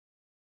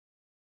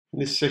In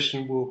this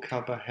session we'll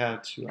cover how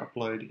to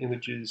upload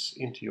images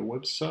into your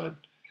website,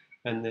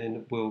 and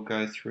then we'll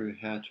go through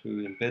how to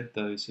embed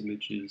those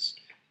images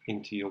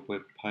into your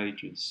web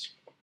pages.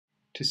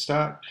 To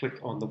start, click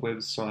on the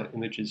website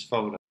images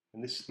folder,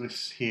 and this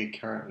lists here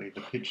currently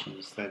the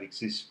pictures that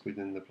exist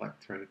within the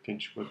Black-Throated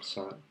Finch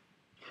website.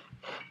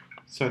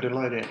 So to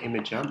load our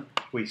image up,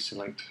 we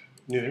select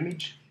New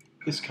Image.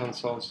 This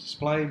console is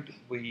displayed.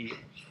 We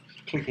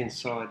click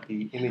inside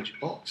the image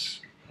box,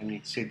 and you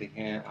can see the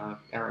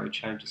arrow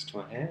changes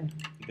to a hand.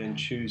 You then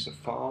choose a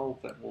file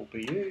that will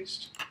be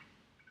used,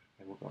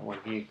 and we've got one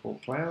here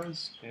called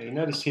flowers. Now you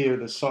notice here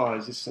the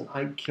size, this is an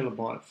 8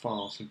 kilobyte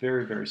file, so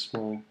very, very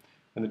small,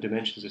 and the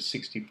dimensions are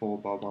 64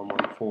 by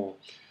 114.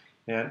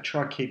 Now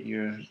try to keep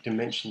your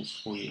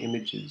dimensions for your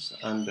images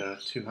under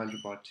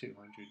 200 by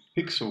 200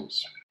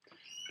 pixels,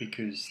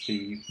 because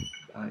the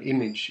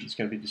image is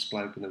going to be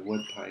displayed within the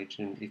web page,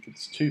 and if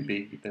it's too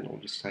big then it'll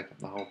just take up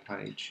the whole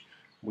page.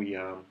 We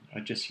are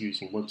just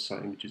using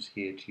website images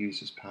here to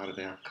use as part of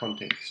our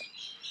context.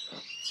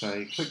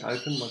 So click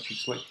open once you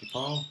select your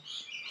file,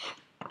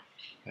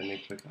 and then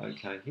click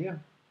OK here,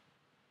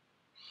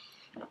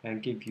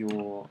 and give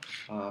your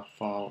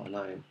file a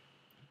name.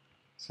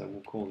 So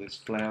we'll call this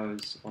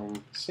Flowers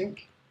on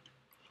Sync,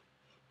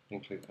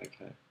 and click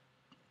OK.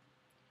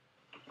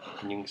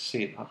 And you can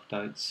see it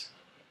updates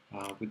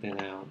within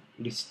our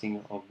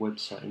listing of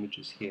website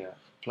images here.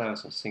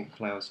 Flowers on Sync,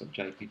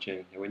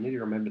 flowers.jpg. Now we need to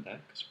remember that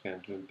because we're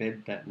going to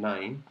embed that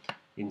name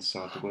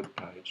inside the web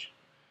page.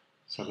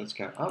 So let's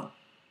go up,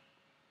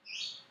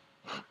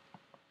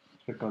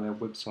 click on our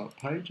website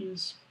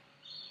pages,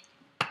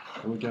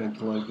 and we're going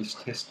to load this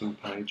testing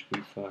page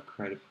we've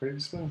created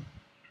previously.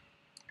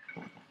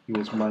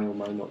 Yours may or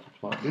may not look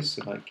like this,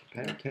 so don't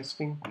compare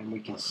testing. And we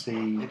can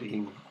see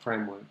editing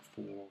framework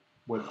for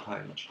web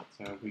page.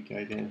 So we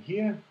go down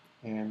here,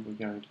 and we're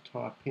going to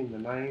type in the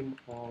name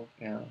of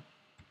our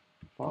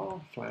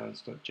file,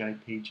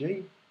 flowers.jpg,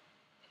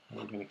 and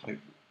we're going to click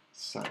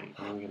save,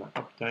 and we're going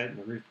to update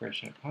and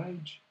refresh our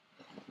page,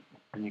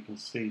 and you can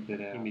see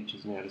that our image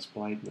is now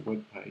displayed in the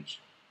web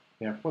page.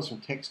 Now if you want some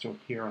text to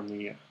appear on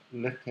the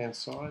left hand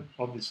side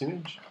of this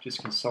image,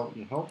 just consult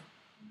your help.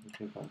 We'll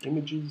click on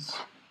images,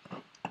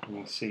 and you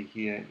can see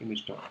here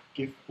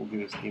image.gif will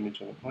give us the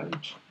image on the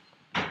page.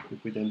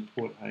 If we then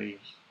put a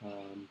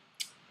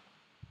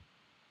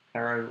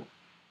arrow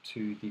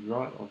to the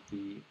right of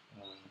the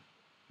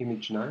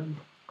image name,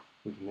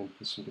 we can then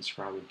put some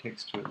describing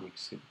text to it, and you can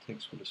see the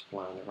text will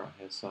display on the right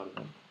hand side of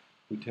it.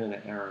 If we turn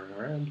the arrow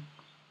around,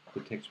 the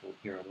text will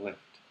appear on the left.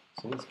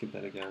 So let's give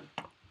that a go.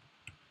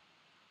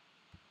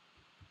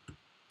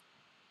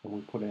 And we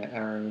put our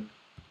arrow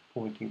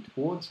pointing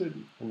towards it,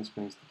 and this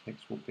means the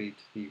text will be to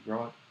the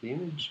right of the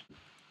image.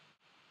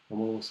 And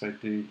we'll also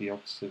do the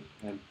opposite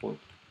and put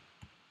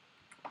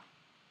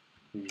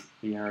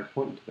the arrow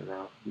pointing to the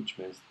right, which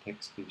means the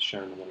text is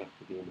shown on the left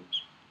of the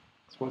image.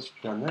 So once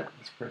you've done that,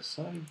 let's press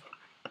save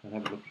and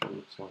have a look at what it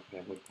looks like on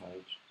our web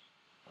page.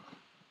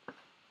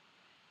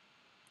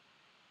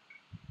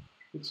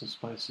 Put some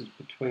spaces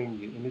between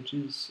your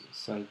images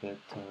so that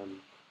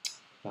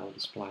they'll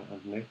display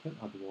underneath it,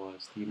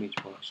 otherwise the image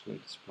will actually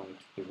display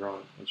to the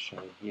right as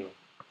shown here.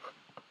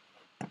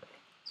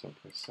 So I'll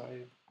press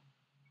save,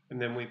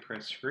 and then we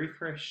press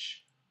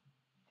refresh,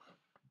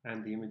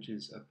 and the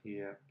images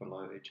appear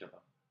below each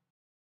other.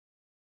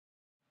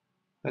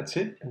 That's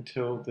it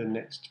until the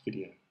next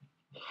video.